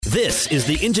This is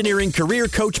the Engineering Career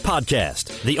Coach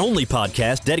Podcast, the only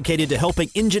podcast dedicated to helping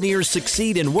engineers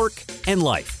succeed in work and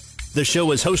life. The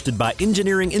show is hosted by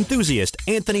engineering enthusiast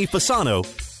Anthony Fasano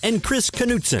and Chris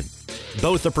Knutson.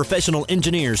 Both are professional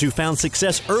engineers who found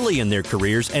success early in their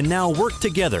careers and now work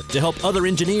together to help other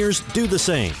engineers do the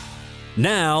same.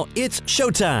 Now it's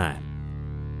showtime.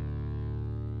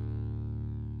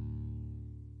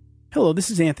 Hello, this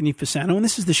is Anthony Fasano, and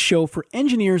this is the show for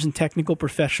engineers and technical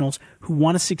professionals who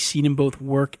want to succeed in both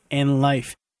work and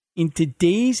life. In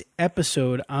today's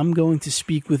episode, I'm going to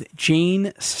speak with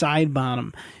Jane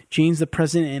Sidebottom. Jane's the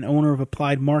president and owner of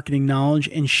Applied Marketing Knowledge,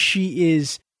 and she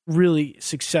is really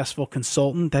successful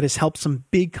consultant that has helped some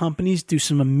big companies do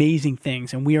some amazing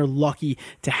things, and we are lucky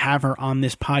to have her on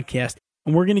this podcast.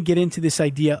 And we're going to get into this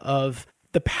idea of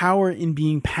the power in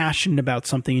being passionate about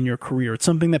something in your career. It's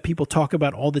something that people talk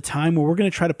about all the time, where we're going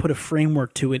to try to put a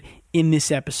framework to it in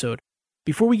this episode.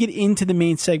 Before we get into the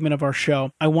main segment of our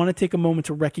show, I want to take a moment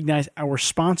to recognize our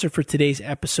sponsor for today's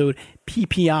episode,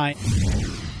 PPI.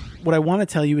 What I want to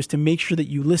tell you is to make sure that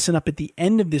you listen up at the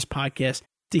end of this podcast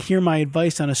to hear my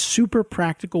advice on a super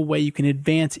practical way you can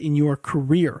advance in your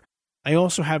career. I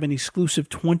also have an exclusive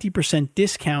 20%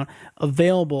 discount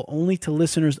available only to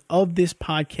listeners of this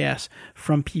podcast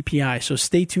from PPI, so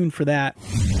stay tuned for that.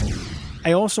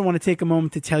 I also want to take a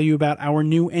moment to tell you about our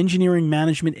new Engineering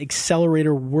Management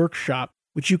Accelerator Workshop,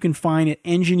 which you can find at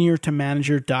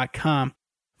engineertomanager.com.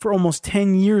 For almost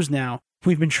 10 years now,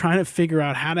 we've been trying to figure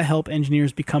out how to help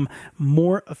engineers become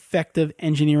more effective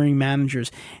engineering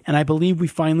managers, and I believe we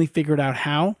finally figured out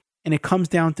how, and it comes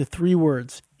down to 3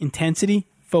 words: intensity,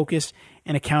 focus,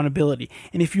 and accountability.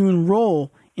 And if you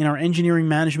enroll in our Engineering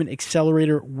Management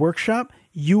Accelerator Workshop,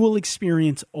 you will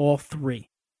experience all 3.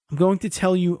 I'm going to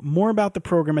tell you more about the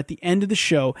program at the end of the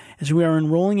show, as we are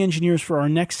enrolling engineers for our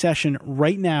next session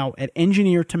right now at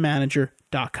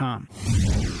engineertomanager.com.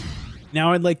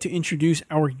 Now I'd like to introduce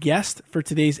our guest for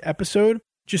today's episode,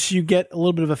 just so you get a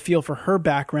little bit of a feel for her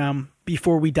background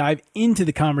before we dive into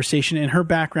the conversation. And her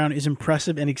background is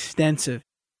impressive and extensive.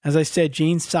 As I said,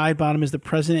 Jane Sidebottom is the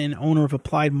president and owner of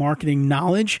Applied Marketing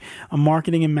Knowledge, a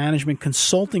marketing and management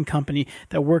consulting company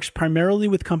that works primarily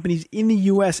with companies in the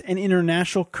U.S. and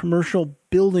international commercial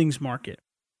buildings market.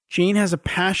 Jane has a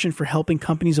passion for helping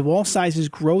companies of all sizes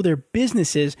grow their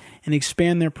businesses and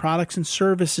expand their products and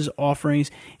services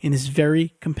offerings in this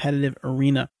very competitive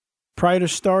arena. Prior to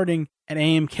starting at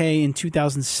AMK in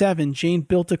 2007, Jane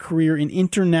built a career in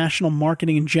international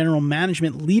marketing and general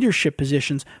management leadership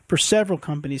positions for several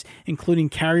companies, including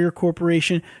Carrier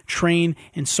Corporation, Trane,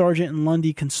 and Sargent &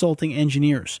 Lundy Consulting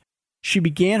Engineers. She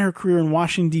began her career in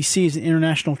Washington, D.C. as an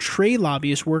international trade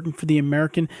lobbyist working for the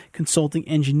American Consulting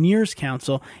Engineers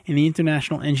Council and the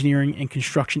International Engineering and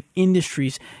Construction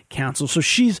Industries Council. So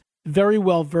she's very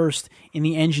well versed in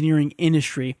the engineering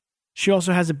industry. She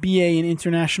also has a BA in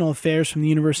International Affairs from the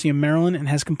University of Maryland and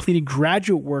has completed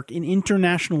graduate work in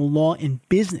international law and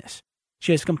business.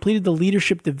 She has completed the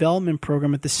Leadership Development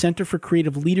Program at the Center for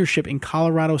Creative Leadership in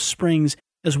Colorado Springs,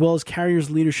 as well as Carrier's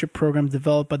leadership program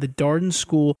developed by the Darden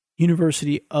School,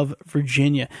 University of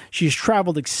Virginia. She has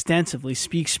traveled extensively,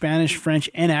 speaks Spanish, French,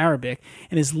 and Arabic,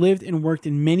 and has lived and worked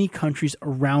in many countries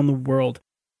around the world.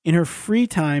 In her free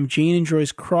time, Jane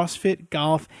enjoys CrossFit,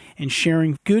 golf, and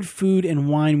sharing good food and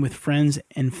wine with friends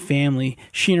and family.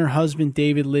 She and her husband,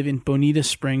 David, live in Bonita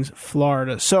Springs,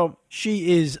 Florida. So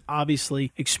she is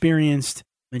obviously experienced,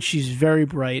 and she's very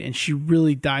bright, and she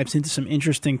really dives into some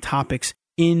interesting topics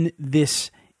in this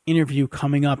interview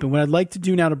coming up. And what I'd like to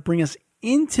do now to bring us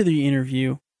into the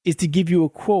interview is to give you a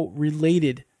quote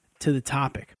related to the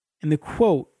topic. And the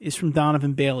quote is from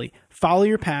Donovan Bailey: "Follow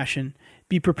your passion,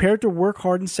 be prepared to work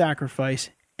hard and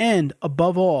sacrifice, and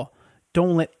above all,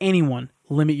 don't let anyone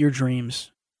limit your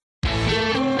dreams."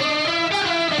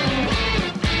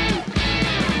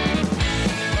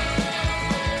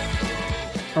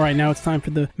 All right, now it's time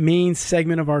for the main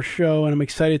segment of our show, and I'm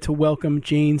excited to welcome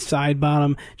Jane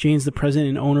Sidebottom. Jane's the president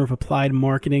and owner of Applied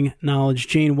Marketing Knowledge.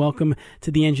 Jane, welcome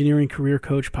to the Engineering Career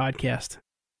Coach podcast.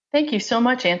 Thank you so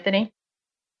much, Anthony.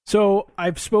 So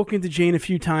I've spoken to Jane a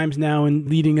few times now and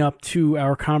leading up to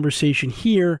our conversation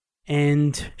here,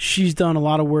 and she's done a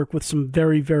lot of work with some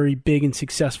very, very big and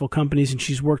successful companies, and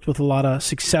she's worked with a lot of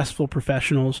successful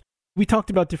professionals. We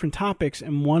talked about different topics,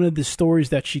 and one of the stories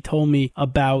that she told me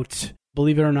about,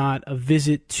 believe it or not, a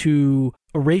visit to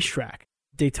a racetrack,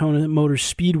 Daytona Motor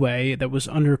Speedway, that was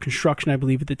under construction, I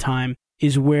believe, at the time,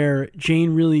 is where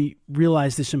Jane really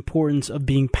realized this importance of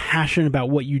being passionate about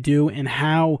what you do and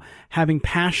how having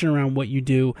passion around what you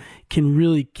do can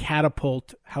really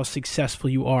catapult how successful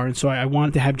you are. And so I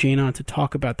wanted to have Jane on to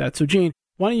talk about that. So Jane,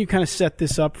 Why don't you kind of set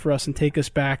this up for us and take us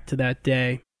back to that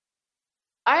day?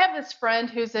 I have this friend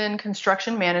who's in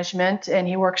construction management, and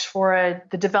he works for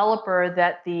the developer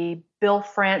that the Bill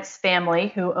France family,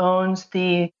 who owns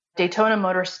the Daytona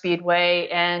Motor Speedway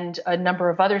and a number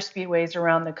of other speedways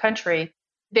around the country.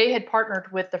 They had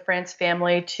partnered with the France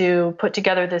family to put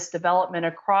together this development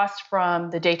across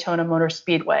from the Daytona Motor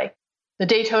Speedway. The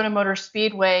Daytona Motor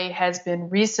Speedway has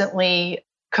been recently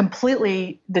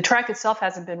the track itself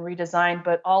hasn't been redesigned,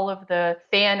 but all of the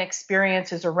fan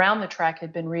experiences around the track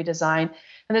had been redesigned.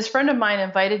 And this friend of mine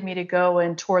invited me to go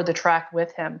and tour the track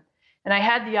with him. And I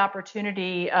had the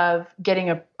opportunity of getting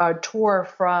a tour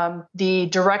from the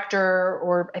director,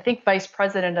 or I think vice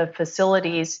president of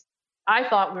facilities. I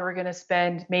thought we were going to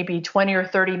spend maybe 20 or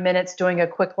 30 minutes doing a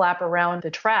quick lap around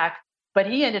the track, but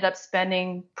he ended up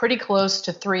spending pretty close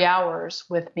to 3 hours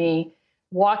with me,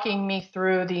 walking me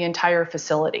through the entire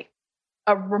facility.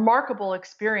 A remarkable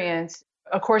experience,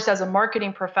 of course, as a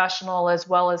marketing professional, as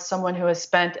well as someone who has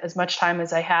spent as much time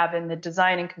as I have in the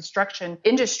design and construction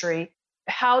industry,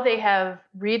 how they have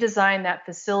redesigned that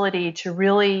facility to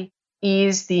really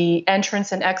ease the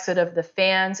entrance and exit of the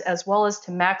fans, as well as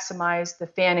to maximize the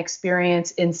fan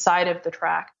experience inside of the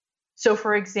track. So,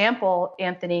 for example,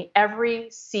 Anthony, every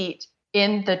seat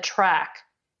in the track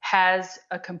has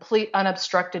a complete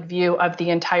unobstructed view of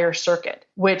the entire circuit,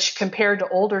 which compared to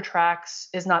older tracks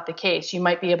is not the case. You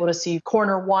might be able to see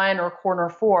corner 1 or corner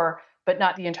 4, but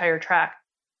not the entire track.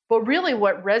 But really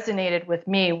what resonated with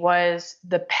me was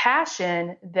the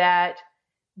passion that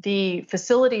the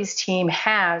facilities team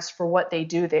has for what they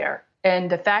do there. And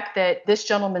the fact that this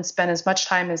gentleman spent as much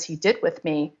time as he did with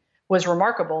me was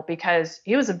remarkable, because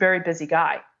he was a very busy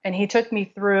guy. And he took me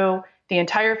through the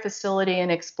entire facility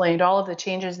and explained all of the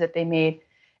changes that they made.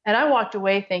 And I walked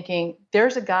away thinking,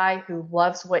 there's a guy who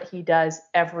loves what he does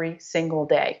every single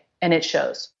day, and it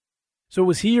shows. So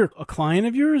was he a client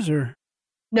of yours, or?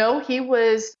 No, he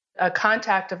was a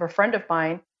contact of a friend of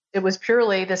mine. It was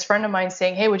purely this friend of mine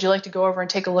saying, hey, would you like to go over and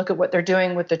take a look at what they're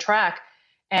doing with the track?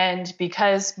 And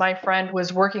because my friend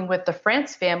was working with the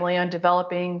France family on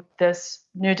developing this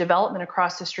new development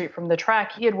across the street from the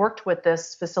track, he had worked with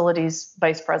this facilities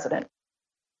vice president.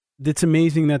 It's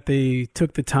amazing that they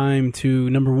took the time to,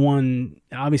 number one,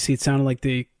 obviously it sounded like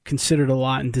they considered a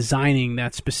lot in designing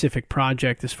that specific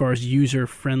project as far as user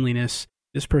friendliness.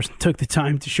 This person took the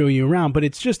time to show you around, but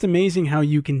it's just amazing how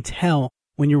you can tell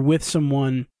when you're with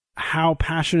someone how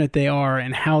passionate they are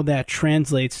and how that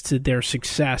translates to their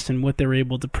success and what they're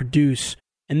able to produce.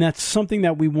 And that's something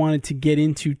that we wanted to get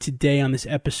into today on this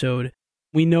episode.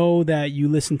 We know that you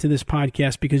listen to this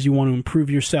podcast because you want to improve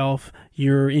yourself.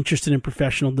 You're interested in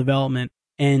professional development.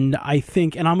 And I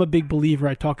think, and I'm a big believer,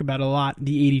 I talk about a lot,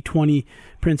 the 80-20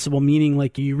 principle, meaning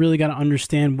like you really got to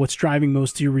understand what's driving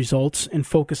most of your results and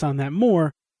focus on that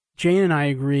more. Jane and I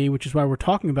agree, which is why we're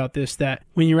talking about this, that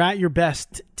when you're at your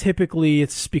best, typically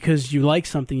it's because you like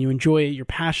something, you enjoy it, you're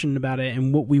passionate about it.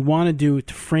 And what we want to do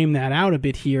to frame that out a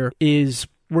bit here is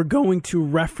we're going to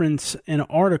reference an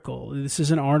article. This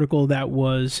is an article that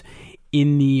was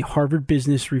in the Harvard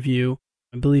Business Review.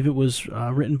 I believe it was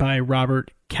written by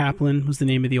Robert Kaplan, was the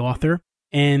name of the author.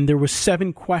 And there were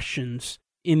 7 questions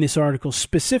in this article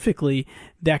specifically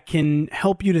that can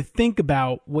help you to think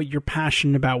about what you're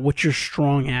passionate about, what you're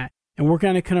strong at. And we're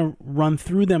going to kind of run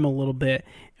through them a little bit,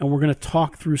 and we're going to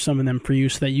talk through some of them for you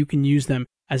so that you can use them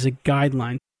as a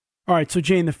guideline. All right, so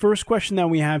Jane, the first question that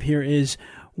we have here is,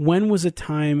 when was a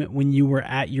time when you were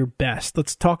at your best?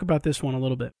 Let's talk about this one a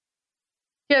little bit.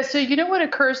 Yeah, so you know what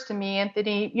occurs to me,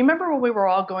 Anthony? You remember when we were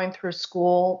all going through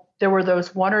school, there were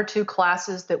those 1 or 2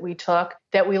 classes that we took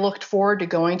that we looked forward to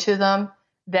going to them,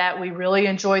 that we really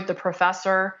enjoyed the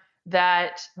professor,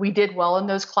 that we did well in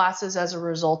those classes as a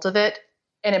result of it.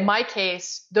 And in my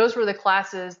case, those were the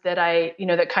classes that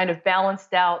that kind of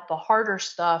balanced out the harder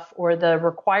stuff or the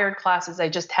required classes I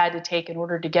just had to take in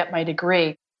order to get my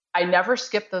degree. I never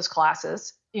skipped those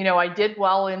classes. I did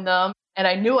well in them, and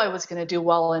I knew I was going to do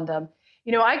well in them.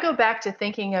 I go back to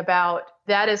thinking about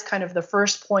that as kind of the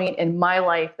first point in my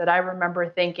life that I remember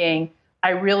thinking, I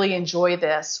really enjoy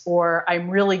this, or I'm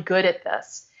really good at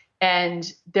this.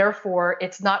 And therefore,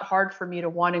 it's not hard for me to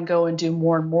want to go and do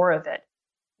more and more of it.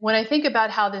 When I think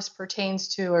about how this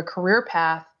pertains to a career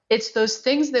path, it's those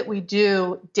things that we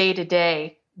do day to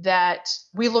day that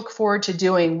we look forward to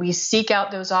doing. We seek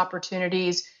out those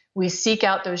opportunities. We seek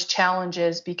out those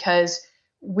challenges because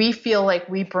we feel like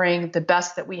we bring the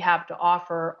best that we have to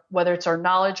offer, whether it's our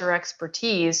knowledge or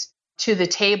expertise, to the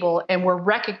table, and we're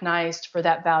recognized for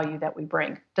that value that we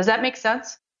bring. Does that make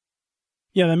sense?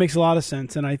 Yeah, that makes a lot of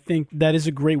sense. And I think that is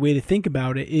a great way to think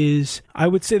about it is I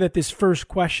would say that this first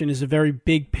question is a very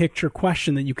big picture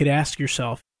question that you could ask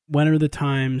yourself. When are the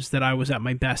times that I was at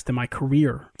my best in my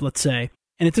career, let's say?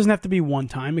 And it doesn't have to be one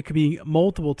time. It could be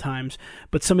multiple times.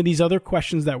 But some of these other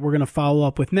questions that we're going to follow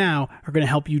up with now are going to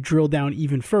help you drill down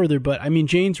even further. But I mean,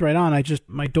 Jane's right on.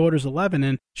 My daughter's 11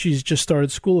 and she's just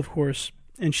started school, of course.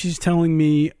 And she's telling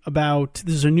me about,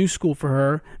 this is a new school for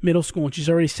her, middle school. And she's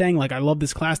already saying, like, I love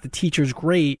this class. The teacher's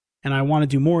great. And I want to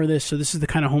do more of this. So this is the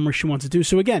kind of homework she wants to do.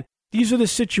 So again, these are the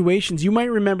situations. You might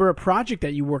remember a project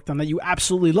that you worked on that you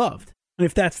absolutely loved. And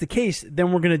if that's the case,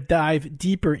 then we're going to dive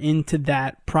deeper into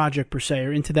that project per se,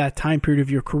 or into that time period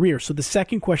of your career. So the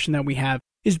second question that we have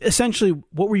is essentially,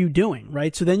 what were you doing,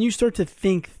 right? So then you start to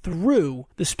think through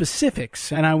the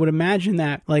specifics. And I would imagine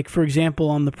that, like, for example,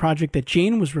 on the project that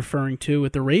Jane was referring to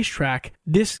at the racetrack,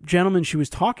 this gentleman she was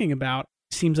talking about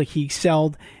seems like he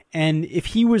excelled. And if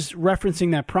he was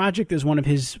referencing that project as one of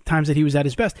his times that he was at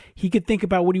his best, he could think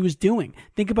about what he was doing,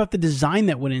 think about the design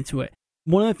that went into it.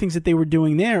 One of the things that they were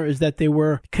doing there is that they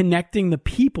were connecting the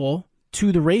people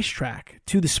to the racetrack,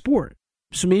 to the sport.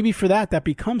 So maybe for that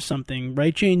becomes something,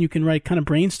 right, Jane? You can kind of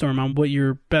brainstorm on what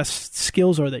your best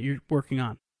skills are that you're working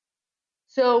on.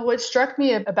 So what struck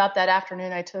me about that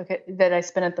afternoon that I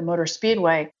spent at the Motor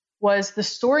Speedway was the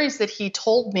stories that he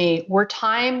told me were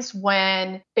times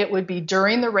when it would be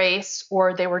during the race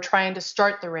or they were trying to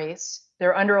start the race.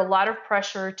 They're under a lot of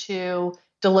pressure to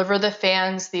deliver the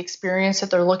fans the experience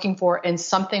that they're looking for, and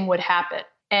something would happen.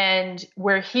 And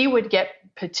where he would get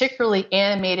particularly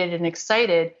animated and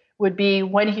excited would be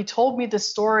when he told me the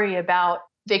story about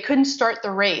they couldn't start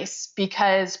the race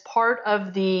because part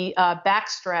of the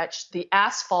backstretch, the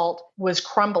asphalt was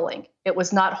crumbling. It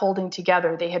was not holding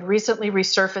together. They had recently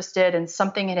resurfaced it and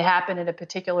something had happened in a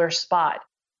particular spot.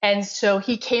 And so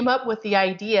he came up with the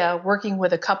idea, working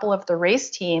with a couple of the race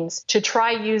teams, to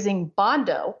try using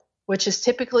Bondo, which is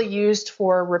typically used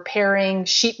for repairing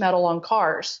sheet metal on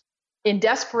cars. In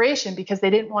desperation, because they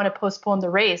didn't want to postpone the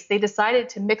race, they decided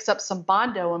to mix up some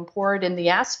Bondo and pour it in the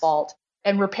asphalt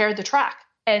and repair the track.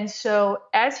 And so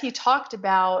as he talked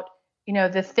about,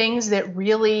 the things that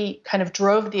really kind of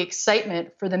drove the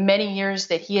excitement for the many years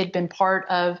that he had been part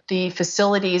of the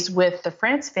facilities with the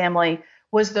France family,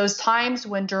 was those times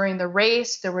when during the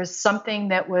race there was something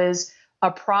that was a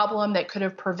problem that could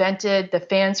have prevented the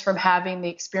fans from having the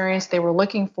experience they were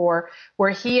looking for,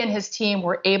 where he and his team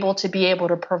were able to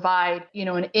provide,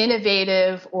 an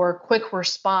innovative or quick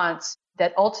response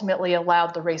that ultimately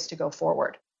allowed the race to go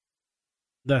forward.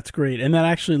 That's great. And that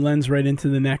actually lends right into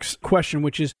the next question,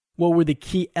 which is, what were the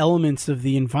key elements of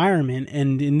the environment?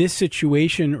 And in this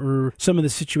situation, or some of the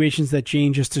situations that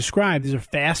Jane just described, these are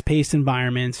fast-paced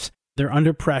environments. They're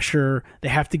under pressure. They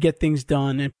have to get things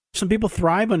done. And some people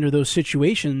thrive under those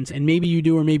situations, and maybe you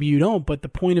do or maybe you don't. But the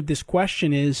point of this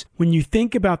question is, when you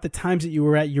think about the times that you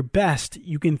were at your best,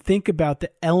 you can think about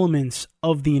the elements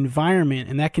of the environment,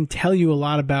 and that can tell you a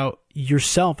lot about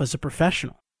yourself as a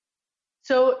professional.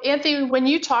 So, Anthony, when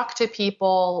you talk to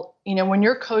people, when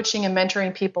you're coaching and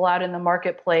mentoring people out in the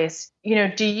marketplace,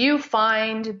 do you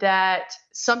find that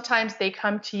sometimes they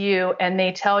come to you and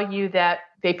they tell you that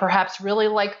they perhaps really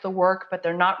like the work, but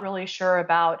they're not really sure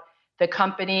about the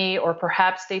company, or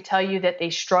perhaps they tell you that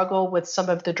they struggle with some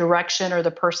of the direction or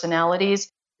the personalities?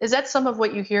 Is that some of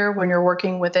what you hear when you're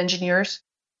working with engineers?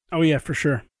 Oh, yeah, for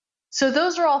sure. So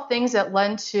those are all things that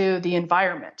lend to the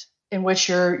environment in which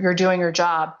you're doing your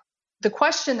job. The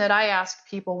question that I ask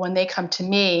people when they come to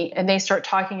me and they start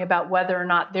talking about whether or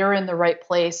not they're in the right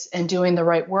place and doing the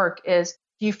right work is,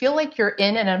 do you feel like you're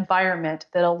in an environment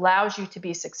that allows you to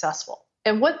be successful?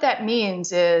 And what that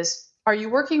means is, are you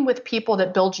working with people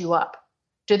that build you up?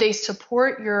 Do they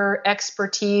support your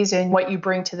expertise and what you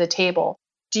bring to the table?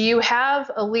 Do you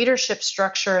have a leadership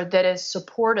structure that is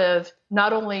supportive,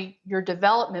 not only your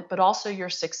development, but also your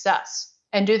success?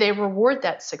 And do they reward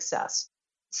that success?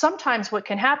 Sometimes what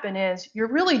can happen is you're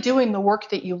really doing the work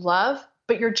that you love,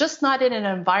 but you're just not in an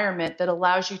environment that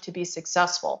allows you to be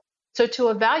successful. So to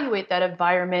evaluate that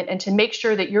environment and to make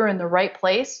sure that you're in the right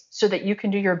place so that you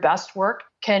can do your best work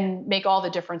can make all the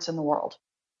difference in the world.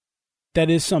 That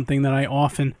is something that I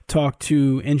often talk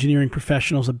to engineering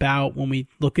professionals about when we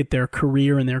look at their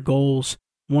career and their goals.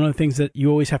 One of the things that you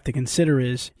always have to consider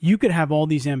is, you could have all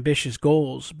these ambitious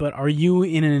goals, but are you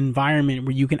in an environment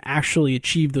where you can actually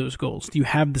achieve those goals? Do you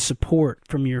have the support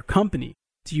from your company?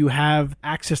 Do you have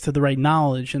access to the right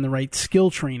knowledge and the right skill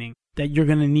training that you're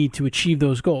going to need to achieve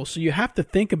those goals? So you have to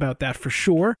think about that for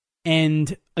sure.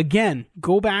 And again,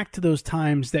 go back to those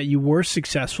times that you were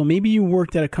successful. Maybe you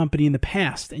worked at a company in the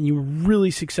past and you were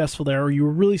really successful there, or you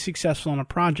were really successful on a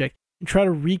project. and try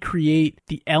to recreate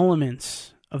the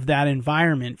elements of that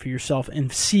environment for yourself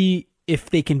and see if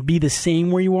they can be the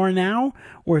same where you are now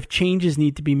or if changes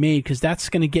need to be made, because that's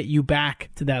going to get you back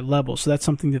to that level. So that's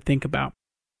something to think about.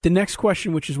 The next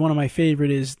question, which is one of my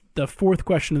favorite, is the fourth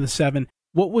question of the 7.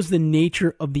 What was the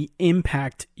nature of the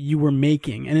impact you were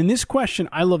making? And in this question,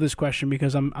 I love this question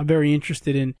because I'm very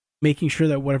interested in making sure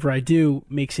that whatever I do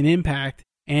makes an impact.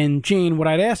 And Jane, what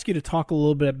I'd ask you to talk a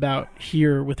little bit about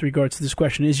here with regards to this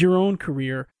question is your own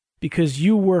career, because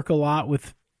you work a lot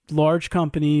with large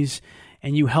companies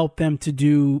and you help them to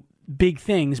do big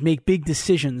things, make big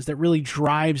decisions that really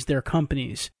drives their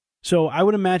companies. So I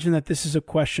would imagine that this is a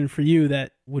question for you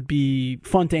that would be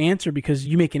fun to answer because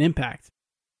you make an impact.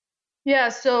 Yeah,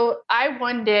 so I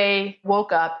one day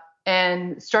woke up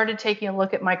and started taking a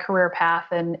look at my career path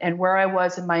and where I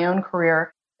was in my own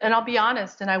career. And I'll be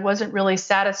honest, and I wasn't really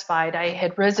satisfied. I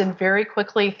had risen very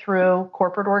quickly through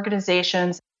corporate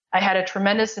organizations. I had a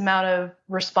tremendous amount of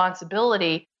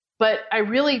responsibility, but I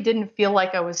really didn't feel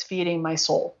like I was feeding my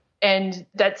soul. And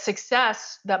that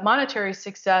success, that monetary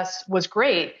success was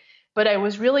great, but I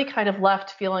was really kind of left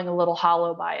feeling a little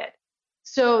hollow by it.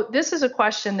 So this is a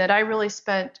question that I really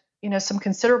spent, some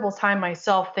considerable time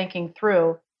myself thinking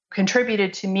through,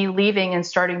 contributed to me leaving and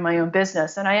starting my own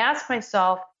business. And I asked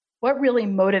myself, what really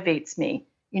motivates me?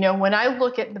 When I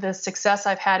look at the success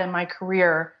I've had in my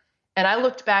career, and I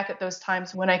looked back at those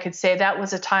times when I could say that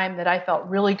was a time that I felt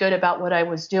really good about what I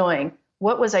was doing.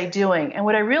 What was I doing? And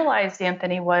what I realized,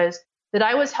 Anthony, was that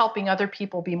I was helping other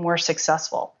people be more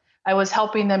successful. I was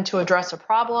helping them to address a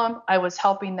problem. I was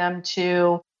helping them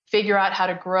to figure out how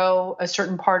to grow a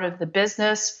certain part of the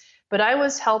business. But I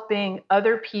was helping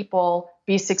other people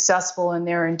be successful in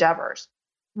their endeavors.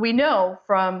 We know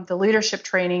from the leadership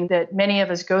training that many of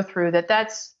us go through that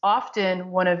that's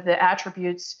often one of the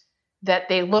attributes that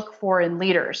they look for in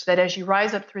leaders, that as you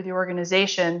rise up through the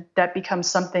organization, that becomes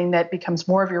something that becomes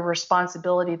more of your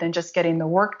responsibility than just getting the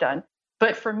work done.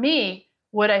 But for me,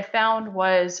 what I found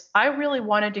was I really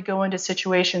wanted to go into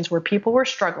situations where people were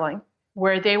struggling,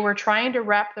 where they were trying to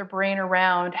wrap their brain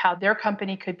around how their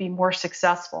company could be more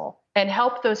successful and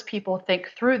help those people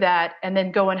think through that and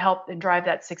then go and help and drive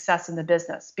that success in the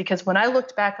business. Because when I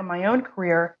looked back on my own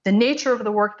career, the nature of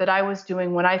the work that I was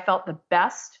doing when I felt the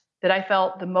best, that I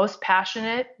felt the most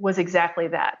passionate, was exactly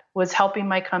that, was helping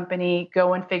my company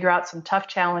go and figure out some tough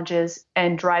challenges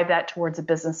and drive that towards a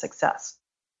business success.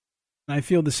 I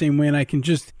feel the same way, and I can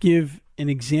just give an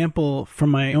example from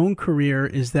my own career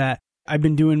is that I've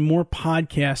been doing more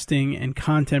podcasting and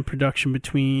content production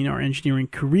between our engineering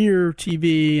career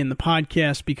TV and the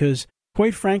podcast because,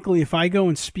 quite frankly, if I go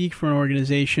and speak for an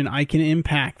organization, I can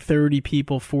impact 30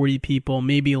 people, 40 people,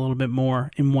 maybe a little bit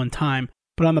more in one time.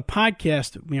 But on the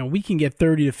podcast, we can get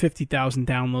 30 to 50,000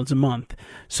 downloads a month.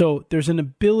 So there's an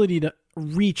ability to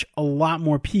reach a lot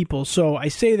more people. So I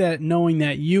say that knowing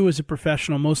that you as a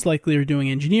professional most likely are doing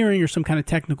engineering or some kind of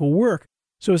technical work.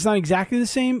 So it's not exactly the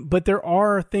same, but there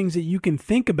are things that you can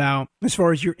think about as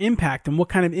far as your impact and what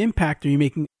kind of impact are you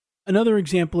making. Another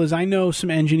example is I know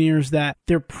some engineers that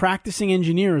they're practicing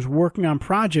engineers working on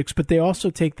projects, but they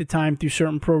also take the time through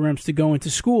certain programs to go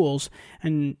into schools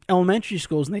and elementary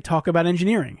schools and they talk about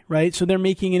engineering, right? So they're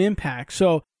making an impact.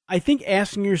 So I think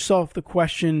asking yourself the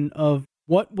question of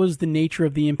what was the nature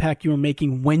of the impact you were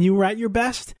making when you were at your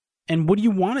best? And what do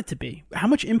you want it to be? How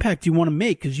much impact do you want to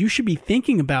make? Because you should be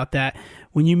thinking about that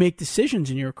when you make decisions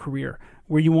in your career,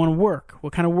 where you want to work,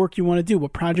 what kind of work you want to do,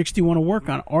 what projects do you want to work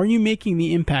on? Are you making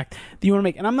the impact that you want to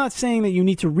make? And I'm not saying that you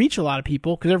need to reach a lot of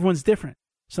people because everyone's different.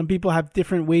 Some people have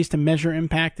different ways to measure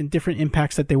impact and different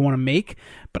impacts that they want to make,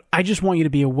 but I just want you to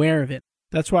be aware of it.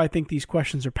 That's why I think these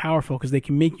questions are powerful because they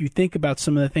can make you think about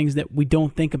some of the things that we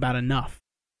don't think about enough.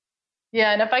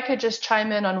 Yeah, and if I could just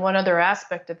chime in on one other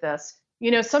aspect of this.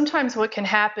 Sometimes what can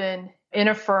happen in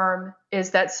a firm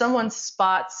is that someone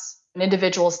spots an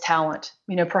individual's talent.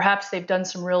 Perhaps they've done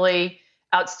some really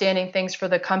outstanding things for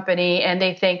the company and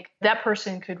they think that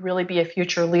person could really be a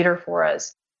future leader for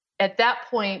us. At that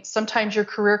point, sometimes your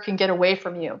career can get away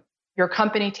from you. Your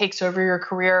company takes over your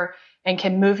career and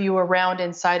can move you around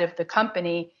inside of the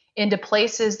company into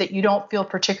places that you don't feel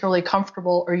particularly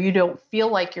comfortable or you don't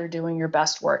feel like you're doing your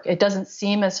best work. It doesn't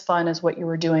seem as fun as what you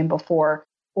were doing before,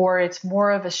 or it's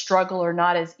more of a struggle or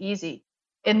not as easy.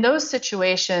 In those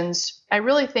situations, I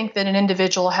really think that an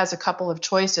individual has a couple of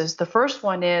choices. The first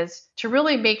one is to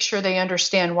really make sure they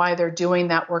understand why they're doing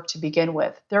that work to begin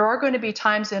with. There are going to be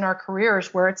times in our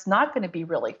careers where it's not going to be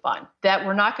really fun, that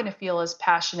we're not going to feel as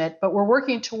passionate, but we're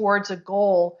working towards a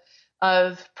goal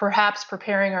of perhaps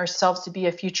preparing ourselves to be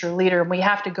a future leader. And we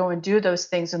have to go and do those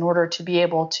things in order to be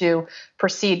able to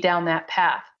proceed down that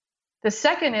path. The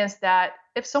second is that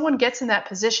if someone gets in that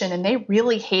position and they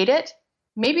really hate it,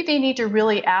 maybe they need to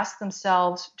really ask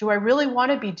themselves, do I really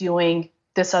want to be doing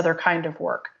this other kind of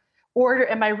work? Or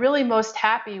am I really most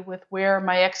happy with where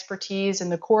my expertise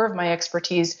and the core of my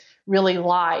expertise really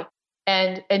lie?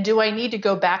 And do I need to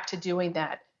go back to doing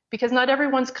that? Because not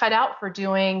everyone's cut out for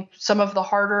doing some of the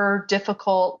harder,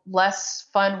 difficult, less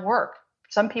fun work.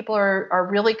 Some people are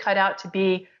really cut out to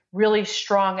be really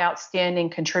strong, outstanding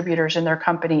contributors in their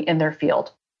company, in their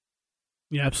field.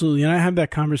 Yeah, absolutely. And I have that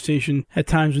conversation at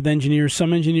times with engineers.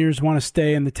 Some engineers want to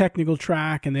stay in the technical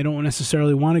track and they don't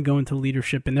necessarily want to go into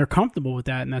leadership, and they're comfortable with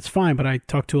that, and that's fine. But I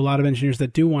talk to a lot of engineers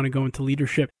that do want to go into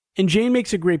leadership. And Jane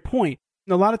makes a great point.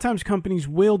 A lot of times companies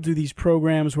will do these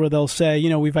programs where they'll say, you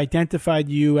know, we've identified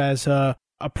you as a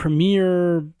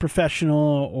premier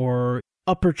professional or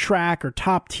upper track or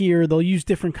top tier. They'll use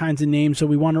different kinds of names. So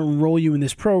we want to enroll you in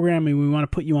this program and we want to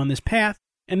put you on this path.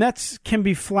 And that can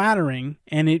be flattering,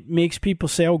 and it makes people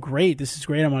say, oh, great, this is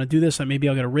great. I want to do this. Maybe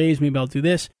I'll get a raise. Maybe I'll do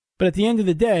this. But at the end of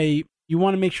the day, you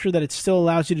want to make sure that it still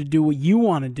allows you to do what you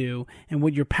want to do and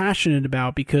what you're passionate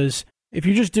about. Because if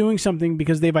you're just doing something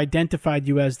because they've identified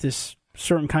you as this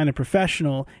certain kind of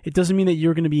professional, it doesn't mean that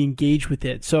you're going to be engaged with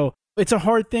it. So it's a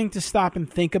hard thing to stop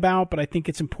and think about, but I think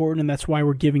it's important, and that's why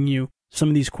we're giving you some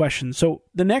of these questions. So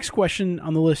the next question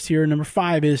on the list here, number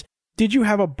 5, is, did you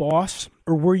have a boss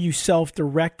or were you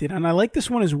self-directed? And I like this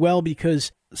one as well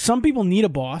because some people need a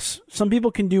boss. Some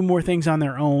people can do more things on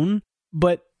their own.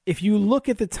 But if you look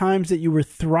at the times that you were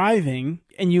thriving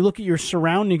and you look at your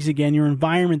surroundings again, your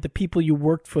environment, the people you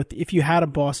worked with, if you had a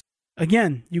boss,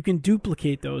 again, you can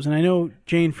duplicate those. And I know,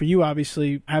 Jane, for you,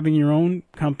 obviously, having your own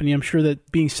company, I'm sure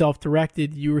that being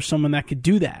self-directed, you were someone that could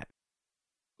do that.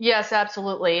 Yes,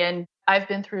 absolutely. And I've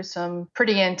been through some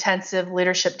pretty intensive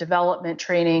leadership development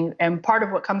training. And part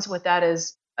of what comes with that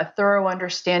is a thorough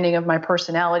understanding of my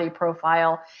personality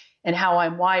profile and how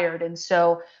I'm wired. And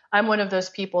so I'm one of those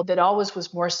people that always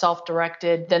was more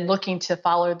self-directed than looking to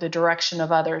follow the direction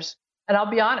of others. And I'll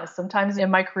be honest, sometimes in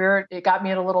my career, it got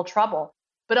me in a little trouble.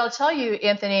 But I'll tell you,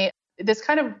 Anthony,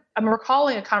 I'm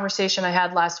recalling a conversation I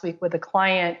had last week with a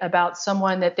client about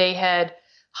someone that they had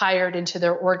hired into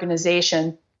their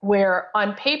organization, where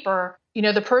on paper,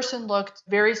 the person looked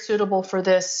very suitable for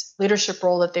this leadership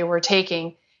role that they were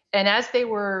taking. And as they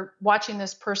were watching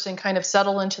this person kind of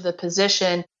settle into the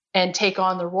position and take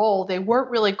on the role, they weren't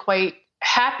really quite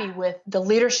happy with the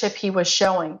leadership he was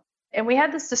showing. And we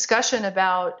had this discussion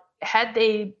about, had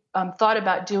they thought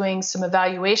about doing some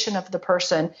evaluation of the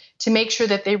person to make sure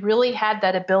that they really had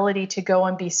that ability to go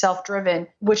and be self-driven,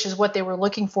 which is what they were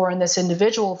looking for in this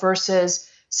individual, versus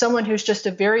someone who's just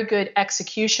a very good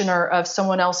executioner of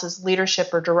someone else's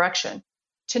leadership or direction.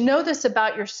 To know this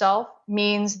about yourself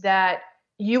means that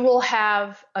you will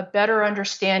have a better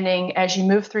understanding as you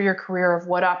move through your career of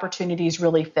what opportunities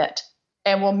really fit,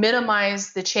 and will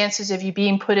minimize the chances of you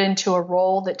being put into a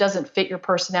role that doesn't fit your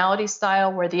personality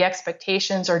style, where the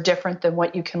expectations are different than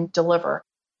what you can deliver.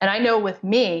 And I know with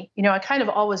me, I kind of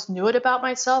always knew it about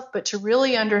myself, but to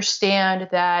really understand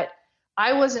that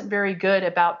I wasn't very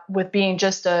good with being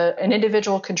just an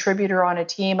individual contributor on a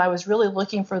team. I was really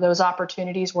looking for those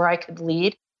opportunities where I could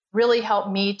lead, really helped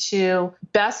me to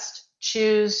best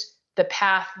choose the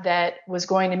path that was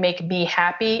going to make me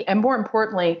happy, and more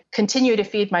importantly, continue to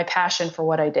feed my passion for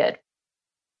what I did.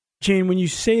 Jane, when you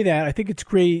say that, I think it's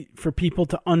great for people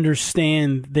to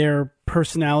understand their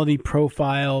personality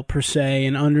profile per se,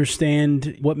 and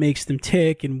understand what makes them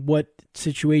tick and what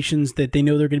situations that they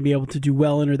know they're going to be able to do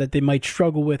well in or that they might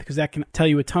struggle with, because that can tell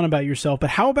you a ton about yourself.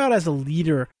 But how about as a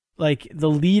leader, like the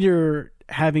leader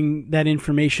having that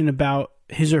information about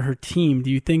his or her team? Do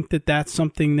you think that that's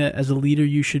something that as a leader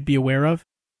you should be aware of?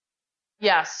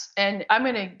 Yes. And I'm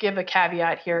going to give a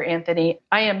caveat here, Anthony.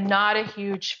 I am not a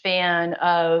huge fan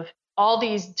of all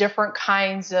these different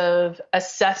kinds of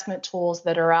assessment tools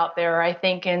that are out there. I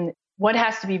think one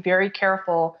has to be very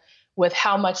careful with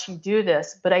how much you do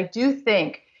this. But I do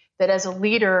think that as a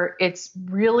leader, it's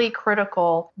really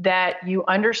critical that you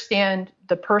understand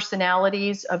the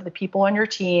personalities of the people on your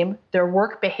team, their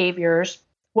work behaviors,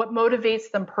 what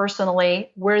motivates them personally,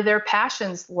 where their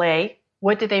passions lay,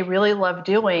 what do they really love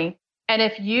doing. And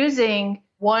if using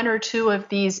one or two of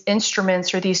these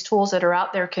instruments or these tools that are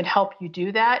out there can help you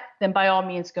do that, then by all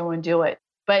means go and do it.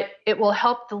 But it will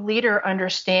help the leader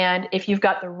understand if you've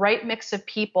got the right mix of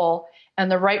people and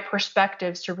the right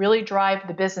perspectives to really drive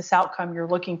the business outcome you're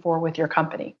looking for with your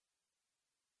company.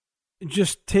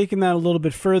 Just taking that a little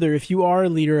bit further, if you are a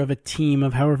leader of a team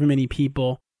of however many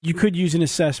people, you could use an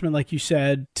assessment, like you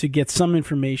said, to get some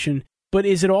information. But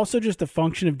is it also just a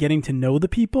function of getting to know the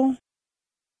people?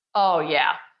 Oh,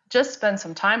 yeah, just spend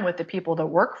some time with the people that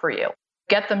work for you.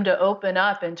 Get them to open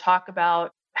up and talk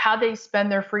about how they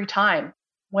spend their free time.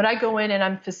 When I go in and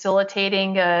I'm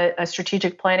facilitating a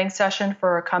strategic planning session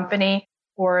for a company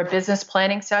or a business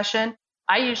planning session,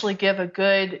 I usually give a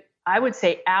good, I would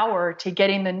say, hour to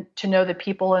getting them to know the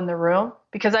people in the room,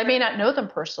 because I may not know them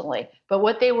personally, but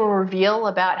what they will reveal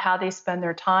about how they spend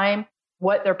their time,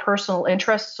 what their personal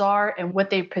interests are, and what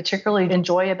they particularly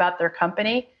enjoy about their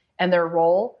company and their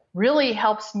role really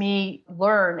helps me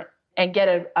learn and get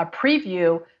a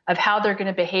preview of how they're going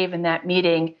to behave in that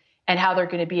meeting and how they're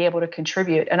going to be able to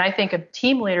contribute. And I think a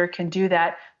team leader can do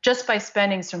that just by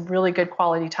spending some really good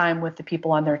quality time with the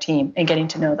people on their team and getting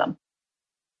to know them.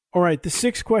 All right. The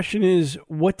sixth question is,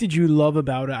 what did you love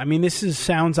about it? I mean,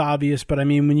 sounds obvious, but I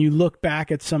mean, when you look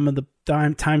back at some of the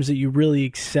times that you really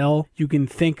excel, you can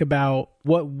think about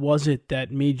what was it that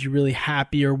made you really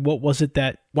happy, or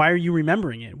why are you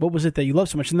remembering it? What was it that you love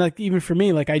so much? And like, even for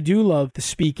me, like, I do love the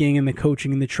speaking and the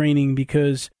coaching and the training,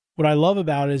 because what I love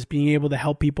about it is being able to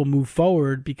help people move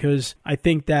forward, because I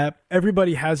think that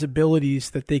everybody has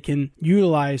abilities that they can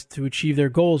utilize to achieve their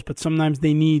goals, but sometimes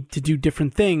they need to do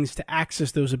different things to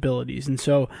access those abilities. And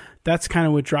so that's kind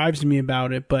of what drives me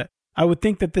about it. But I would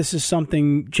think that this is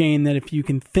something, Jane, that if you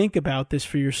can think about this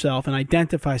for yourself and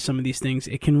identify some of these things,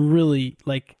 it can really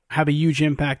have a huge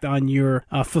impact on your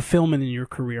fulfillment in your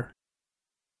career.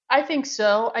 I think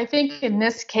so. I think in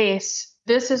this case,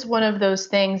 this is one of those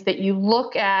things that you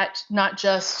look at, not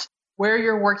just where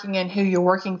you're working and who you're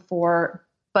working for,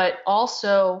 but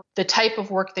also the type of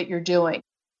work that you're doing.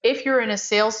 If you're in a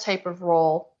sales type of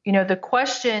role, the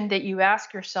question that you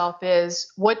ask yourself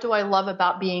is, what do I love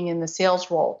about being in the sales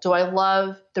role? Do I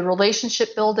love the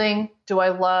relationship building? Do I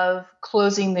love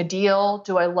closing the deal?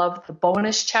 Do I love the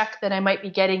bonus check that I might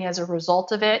be getting as a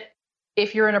result of it?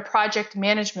 If you're in a project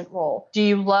management role, do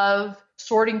you love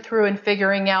sorting through and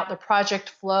figuring out the project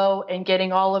flow and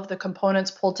getting all of the components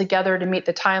pulled together to meet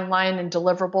the timeline and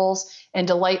deliverables and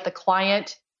delight the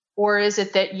client? Or is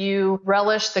it that you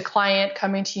relish the client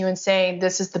coming to you and saying,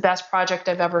 this is the best project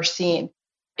I've ever seen?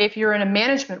 If you're in a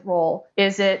management role,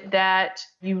 is it that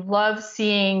you love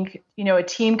seeing, a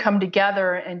team come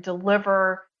together and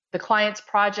deliver the client's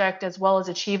project as well as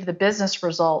achieve the business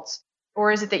results?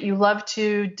 Or is it that you love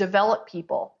to develop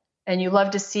people and you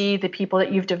love to see the people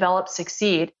that you've developed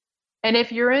succeed? And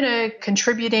if you're in a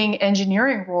contributing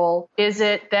engineering role, is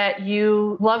it that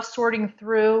you love sorting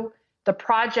through the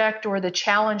project or the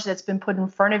challenge that's been put in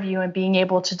front of you and being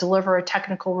able to deliver a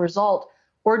technical result?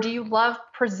 Or do you love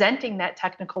presenting that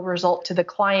technical result to the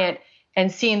client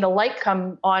and seeing the light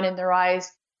come on in their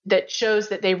eyes that shows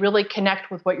that they really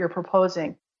connect with what you're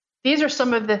proposing? These are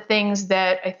some of the things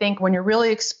that I think when you're really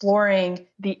exploring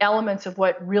the elements of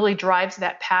what really drives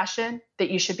that passion that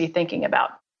you should be thinking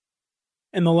about.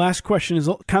 And the last question is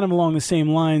kind of along the same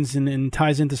lines and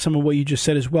ties into some of what you just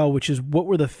said as well, which is, what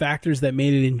were the factors that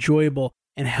made it enjoyable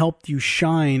and helped you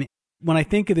shine? When I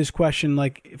think of this question,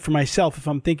 like for myself, if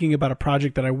I'm thinking about a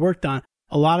project that I worked on,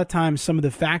 a lot of times some of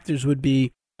the factors would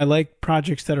be, I like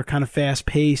projects that are kind of fast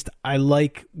paced. I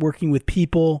like working with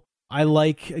people. I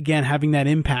like, again, having that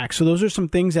impact. So those are some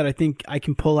things that I think I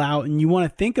can pull out, and you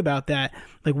want to think about that.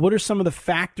 Like, what are some of the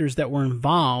factors that were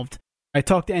involved? I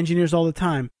talk to engineers all the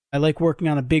time. I like working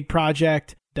on a big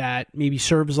project that maybe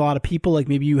serves a lot of people. Like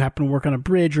maybe you happen to work on a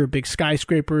bridge or a big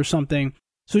skyscraper or something.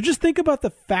 So just think about the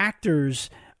factors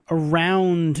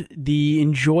around the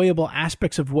enjoyable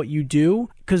aspects of what you do,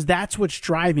 because that's what's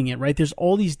driving it, right? There's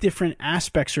all these different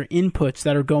aspects or inputs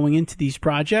that are going into these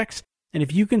projects. And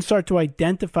if you can start to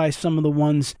identify some of the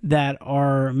ones that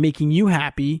are making you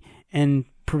happy and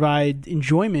provide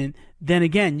enjoyment, then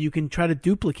again, you can try to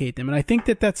duplicate them. And I think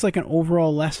that that's like an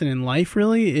overall lesson in life,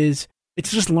 really, is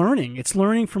it's just learning. It's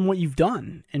learning from what you've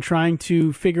done and trying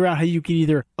to figure out how you can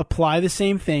either apply the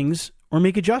same things or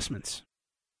make adjustments.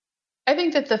 I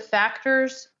think that the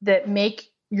factors that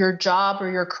make your job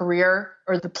or your career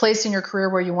or the place in your career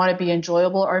where you want to be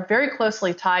enjoyable are very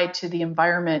closely tied to the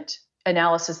environment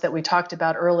analysis that we talked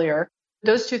about earlier.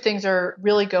 Those two things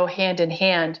really go hand in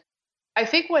hand. I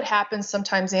think what happens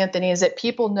sometimes, Anthony, is that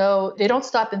people know they don't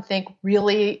stop and think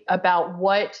really about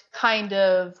what kind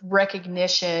of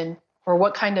recognition or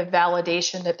what kind of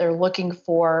validation that they're looking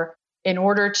for in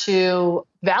order to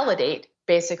validate,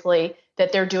 basically,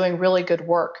 that they're doing really good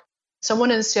work.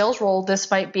 Someone in a sales role,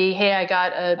 this might be, hey, I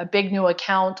got a big new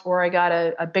account, or I got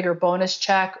a bigger bonus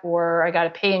check, or I got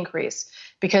a pay increase,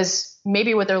 because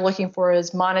maybe what they're looking for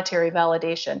is monetary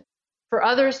validation. For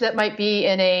others that might be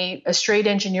in a straight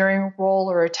engineering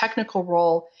role or a technical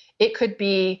role, it could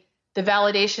be the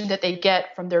validation that they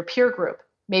get from their peer group,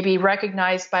 maybe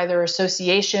recognized by their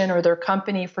association or their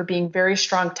company for being very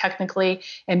strong technically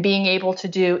and being able to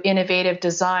do innovative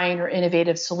design or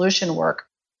innovative solution work,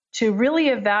 to really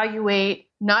evaluate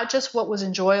not just what was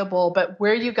enjoyable, but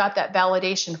where you got that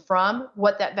validation from,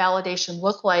 what that validation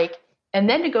looked like, and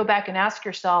then to go back and ask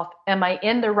yourself, am I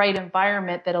in the right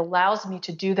environment that allows me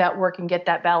to do that work and get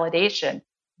that validation?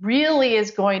 Really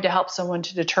is going to help someone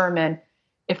to determine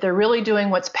if they're really doing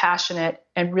what's passionate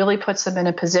and really puts them in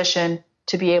a position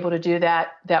to be able to do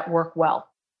that work well.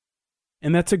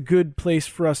 And that's a good place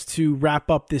for us to wrap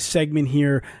up this segment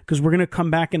here, because we're going to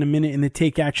come back in a minute in the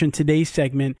Take Action Today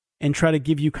segment and try to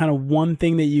give you kind of one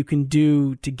thing that you can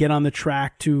do to get on the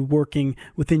track to working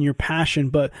within your passion.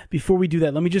 But before we do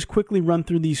that, let me just quickly run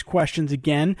through these questions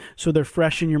again so they're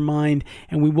fresh in your mind,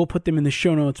 and we will put them in the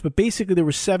show notes. But basically, there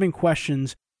were 7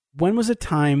 questions. When was a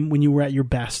time when you were at your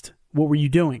best? What were you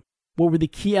doing? What were the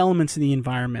key elements of the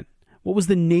environment? What was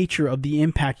the nature of the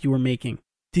impact you were making?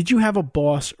 Did you have a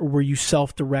boss, or were you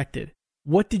self-directed?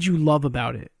 What did you love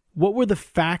about it? What were the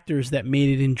factors that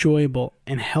made it enjoyable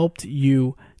and helped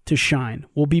you to shine?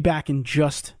 We'll be back in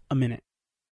just a minute.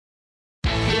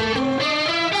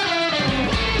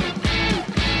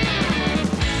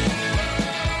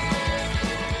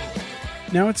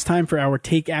 Now it's time for our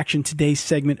Take Action Today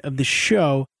segment of the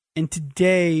show. And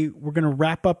today we're going to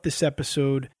wrap up this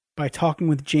episode by talking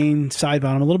with Jane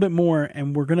Sidebottom a little bit more.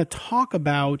 And we're going to talk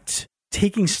about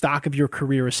taking stock of your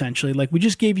career, essentially. Like, we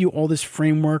just gave you all this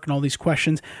framework and all these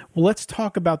questions. Well, let's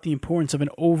talk about the importance of an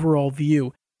overall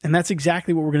view. And that's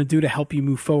exactly what we're going to do to help you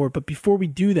move forward. But before we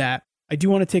do that, I do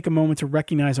want to take a moment to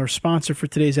recognize our sponsor for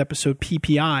today's episode,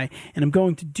 PPI. And I'm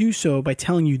going to do so by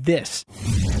telling you this.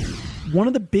 One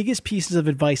of the biggest pieces of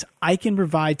advice I can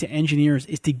provide to engineers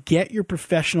is to get your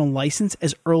professional license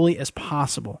as early as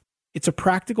possible. It's a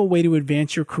practical way to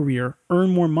advance your career, earn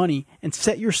more money, and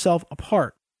set yourself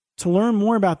apart. To learn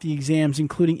more about the exams,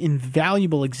 including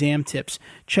invaluable exam tips,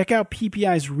 check out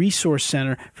PPI's Resource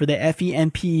Center for the FE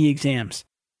and PE exams.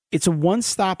 It's a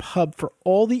one-stop hub for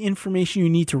all the information you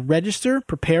need to register,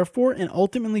 prepare for, and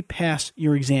ultimately pass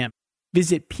your exam.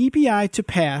 Visit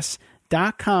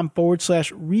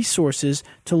PPI2pass.com/resources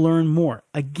to learn more.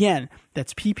 Again,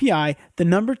 that's PPI, the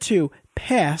number 2,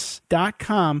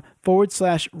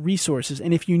 pass.com/resources.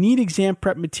 And if you need exam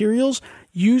prep materials,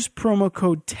 use promo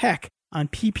code TECC on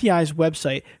PPI's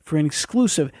website for an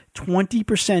exclusive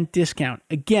 20% discount.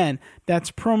 Again,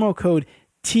 that's promo code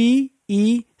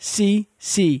TECC,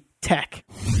 TECC.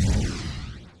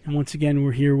 And once again,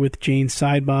 we're here with Jane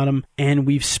Sidebottom, and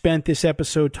we've spent this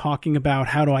episode talking about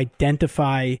how to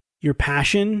identify your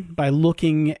passion by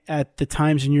looking at the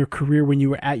times in your career when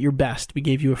you were at your best. We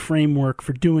gave you a framework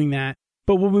for doing that.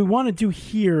 But what we want to do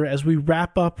here as we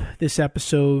wrap up this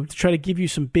episode, to try to give you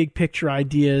some big picture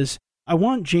ideas, I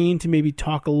want Jane to maybe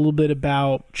talk a little bit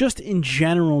about, just in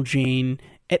general, Jane,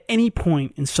 at any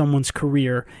point in someone's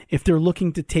career, if they're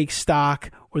looking to take stock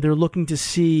or they're looking to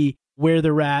see where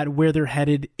they're at, where they're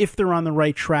headed, if they're on the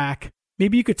right track.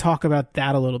 Maybe you could talk about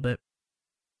that a little bit.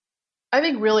 I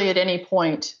think really at any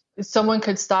point, someone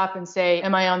could stop and say,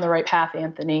 am I on the right path,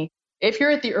 Anthony? If you're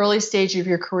at the early stage of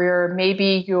your career,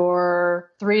 maybe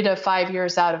you're 3 to 5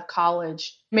 years out of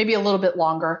college, maybe a little bit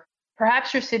longer.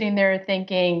 Perhaps you're sitting there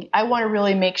thinking, I want to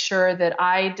really make sure that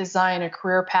I design a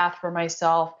career path for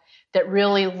myself that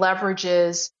really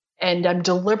leverages, and I'm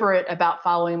deliberate about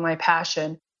following my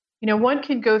passion. You know, one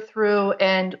can go through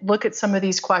and look at some of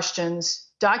these questions,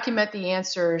 document the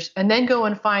answers, and then go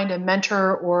and find a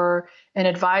mentor or an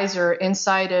advisor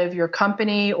inside of your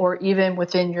company or even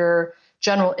within your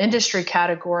general industry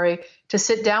category to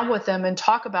sit down with them and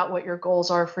talk about what your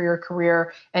goals are for your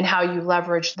career and how you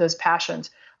leverage those passions.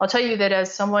 I'll tell you that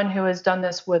as someone who has done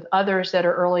this with others that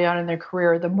are early on in their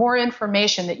career, the more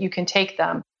information that you can take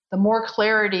them, the more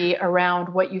clarity around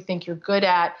what you think you're good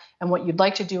at and what you'd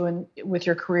like to do with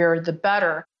your career, the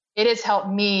better. It has helped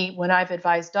me when I've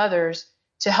advised others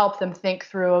to help them think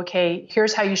through, okay,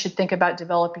 here's how you should think about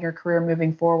developing your career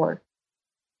moving forward.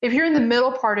 If you're in the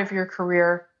middle part of your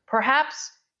career,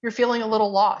 perhaps you're feeling a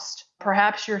little lost.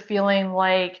 Perhaps you're feeling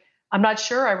like, I'm not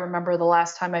sure I remember the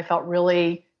last time I felt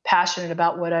really passionate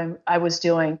about what I was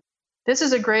doing. This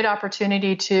is a great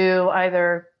opportunity to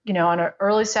either, on an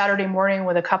early Saturday morning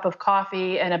with a cup of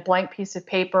coffee and a blank piece of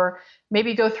paper,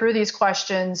 maybe go through these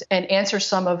questions and answer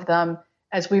some of them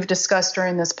as we've discussed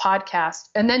during this podcast,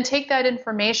 and then take that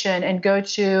information and go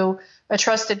to a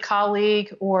trusted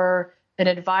colleague or an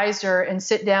advisor and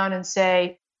sit down and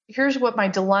say, here's what my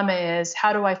dilemma is.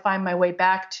 How do I find my way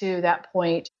back to that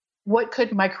point? What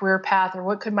could my career path or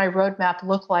what could my roadmap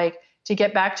look like to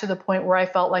get back to the point where I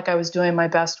felt like I was doing my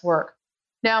best work?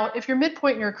 Now, if you're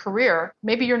midpoint in your career,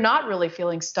 maybe you're not really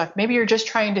feeling stuck. Maybe you're just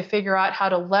trying to figure out how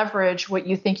to leverage what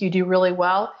you think you do really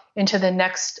well into the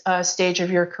next stage of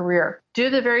your career. Do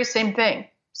the very same thing.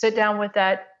 Sit down with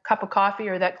that cup of coffee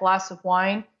or that glass of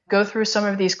wine, go through some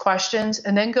of these questions,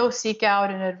 and then go seek out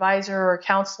an advisor or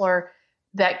counselor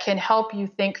that can help you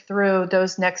think through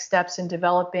those next steps in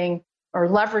developing or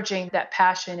leveraging that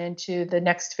passion into the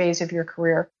next phase of your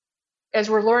career. As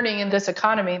we're learning in this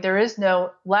economy, there is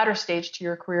no latter stage to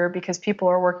your career because people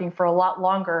are working for a lot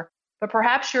longer. But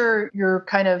perhaps you're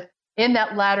kind of in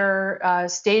that latter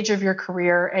stage of your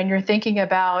career and you're thinking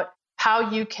about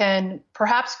how you can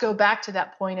perhaps go back to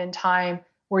that point in time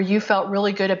where you felt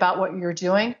really good about what you're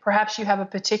doing. Perhaps you have a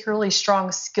particularly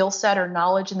strong skill set or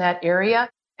knowledge in that area,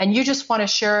 and you just want to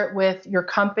share it with your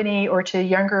company or to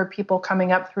younger people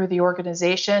coming up through the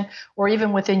organization or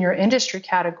even within your industry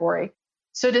category.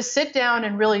 So to sit down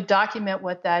and really document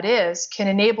what that is can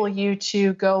enable you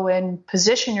to go and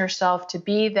position yourself to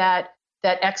be that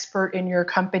expert in your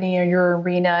company or your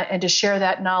arena and to share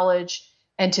that knowledge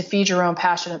and to feed your own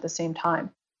passion at the same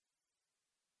time.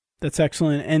 That's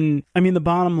excellent. And I mean, the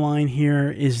bottom line here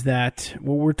is that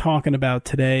what we're talking about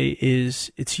today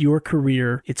is it's your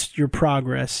career, it's your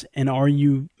progress, and are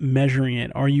you measuring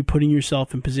it? Are you putting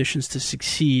yourself in positions to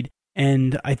succeed?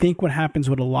 And I think what happens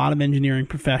with a lot of engineering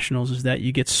professionals is that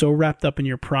you get so wrapped up in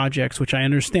your projects, which I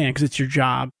understand because it's your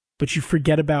job, but you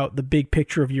forget about the big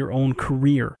picture of your own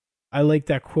career. I like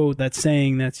that quote, that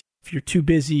saying that if you're too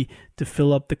busy to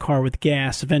fill up the car with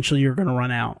gas, eventually you're going to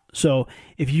run out. So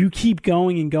if you keep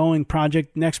going and going,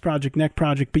 next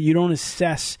project, but you don't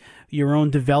assess your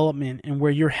own development and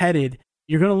where you're headed,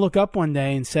 you're going to look up one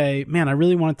day and say, man, I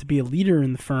really wanted to be a leader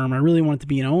in the firm. I really wanted to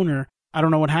be an owner. I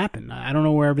don't know what happened. I don't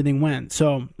know where everything went.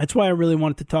 So that's why I really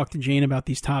wanted to talk to Jane about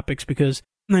these topics, because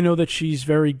I know that she's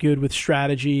very good with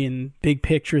strategy and big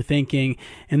picture thinking.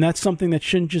 And that's something that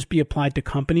shouldn't just be applied to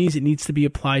companies. It needs to be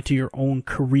applied to your own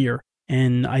career.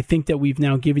 And I think that we've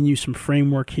now given you some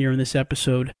framework here in this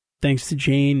episode, thanks to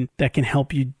Jane, that can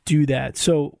help you do that.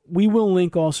 So we will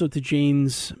link also to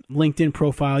Jane's LinkedIn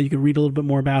profile. You can read a little bit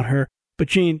more about her. But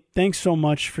Jane, thanks so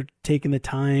much for taking the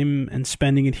time and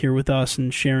spending it here with us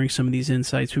and sharing some of these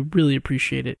insights. We really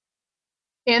appreciate it.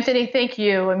 Anthony, thank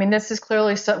you. I mean, this is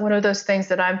clearly one of those things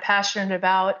that I'm passionate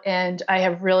about, and I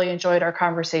have really enjoyed our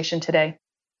conversation today.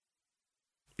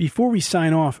 Before we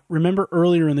sign off, remember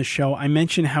earlier in the show, I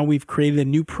mentioned how we've created a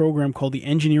new program called the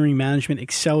Engineering Management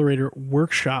Accelerator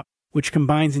Workshop, which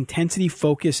combines intensity,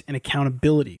 focus, and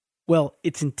accountability. Well,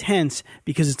 it's intense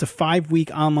because it's a 5-week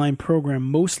online program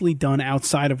mostly done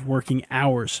outside of working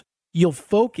hours. You'll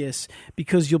focus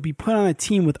because you'll be put on a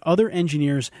team with other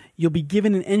engineers, you'll be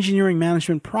given an engineering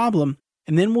management problem,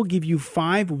 and then we'll give you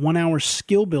 5 one-hour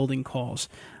skill building calls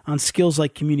on skills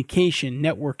like communication,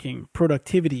 networking,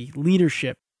 productivity,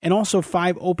 leadership, and also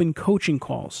 5 open coaching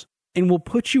calls. And we'll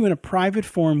put you in a private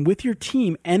forum with your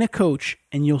team and a coach,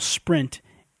 and you'll sprint,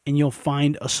 and you'll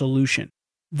find a solution.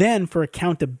 Then, for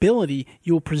accountability,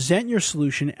 you will present your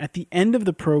solution at the end of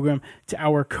the program to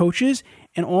our coaches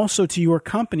and also to your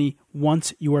company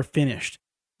once you are finished.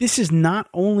 This is not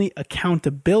only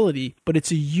accountability, but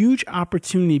it's a huge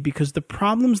opportunity because the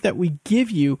problems that we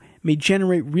give you may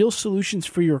generate real solutions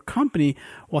for your company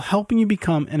while helping you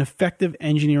become an effective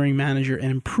engineering manager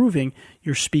and improving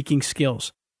your speaking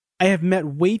skills. I have met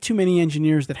way too many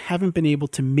engineers that haven't been able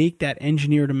to make that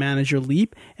engineer to manager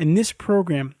leap, and this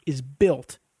program is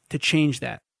built to change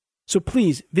that. So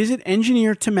please visit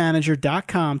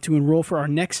engineertomanager.com to enroll for our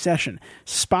next session.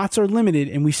 Spots are limited,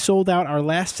 and we sold out our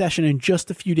last session in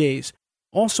just a few days.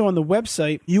 Also on the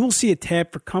website, you will see a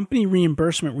tab for company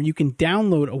reimbursement where you can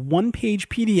download a 1-page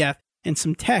PDF and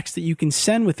some text that you can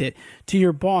send with it to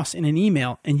your boss in an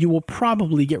email, and you will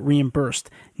probably get reimbursed.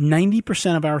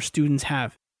 90% of our students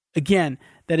have. Again,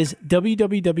 that is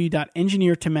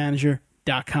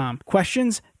www.engineertomanager.com.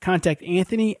 Questions? Contact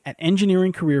Anthony at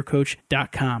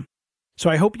engineeringcareercoach.com. So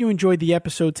I hope you enjoyed the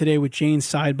episode today with Jane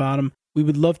Sidebottom. We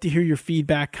would love to hear your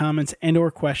feedback, comments, and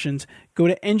or questions. Go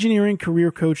to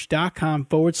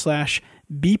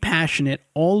engineeringcareercoach.com/bepassionate,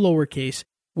 all lowercase,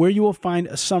 where you will find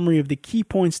a summary of the key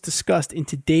points discussed in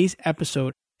today's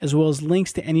episode, as well as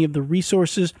links to any of the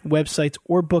resources, websites,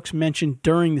 or books mentioned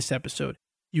during this episode.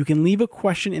 You can leave a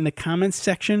question in the comments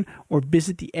section or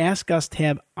visit the Ask Us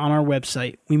tab on our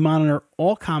website. We monitor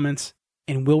all comments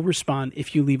and will respond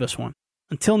if you leave us one.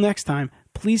 Until next time,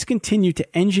 please continue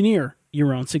to engineer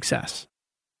your own success.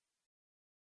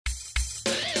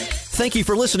 Thank you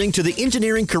for listening to the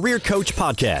Engineering Career Coach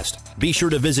podcast. Be sure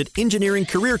to visit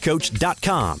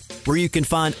engineeringcareercoach.com, where you can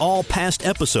find all past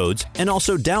episodes and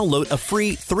also download a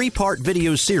free 3-part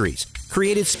video series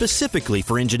created specifically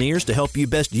for engineers to help you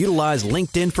best utilize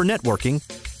LinkedIn for networking,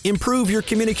 improve your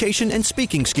communication and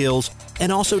speaking skills,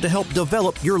 and also to help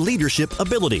develop your leadership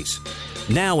abilities.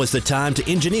 Now is the time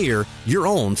to engineer your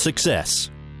own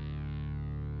success.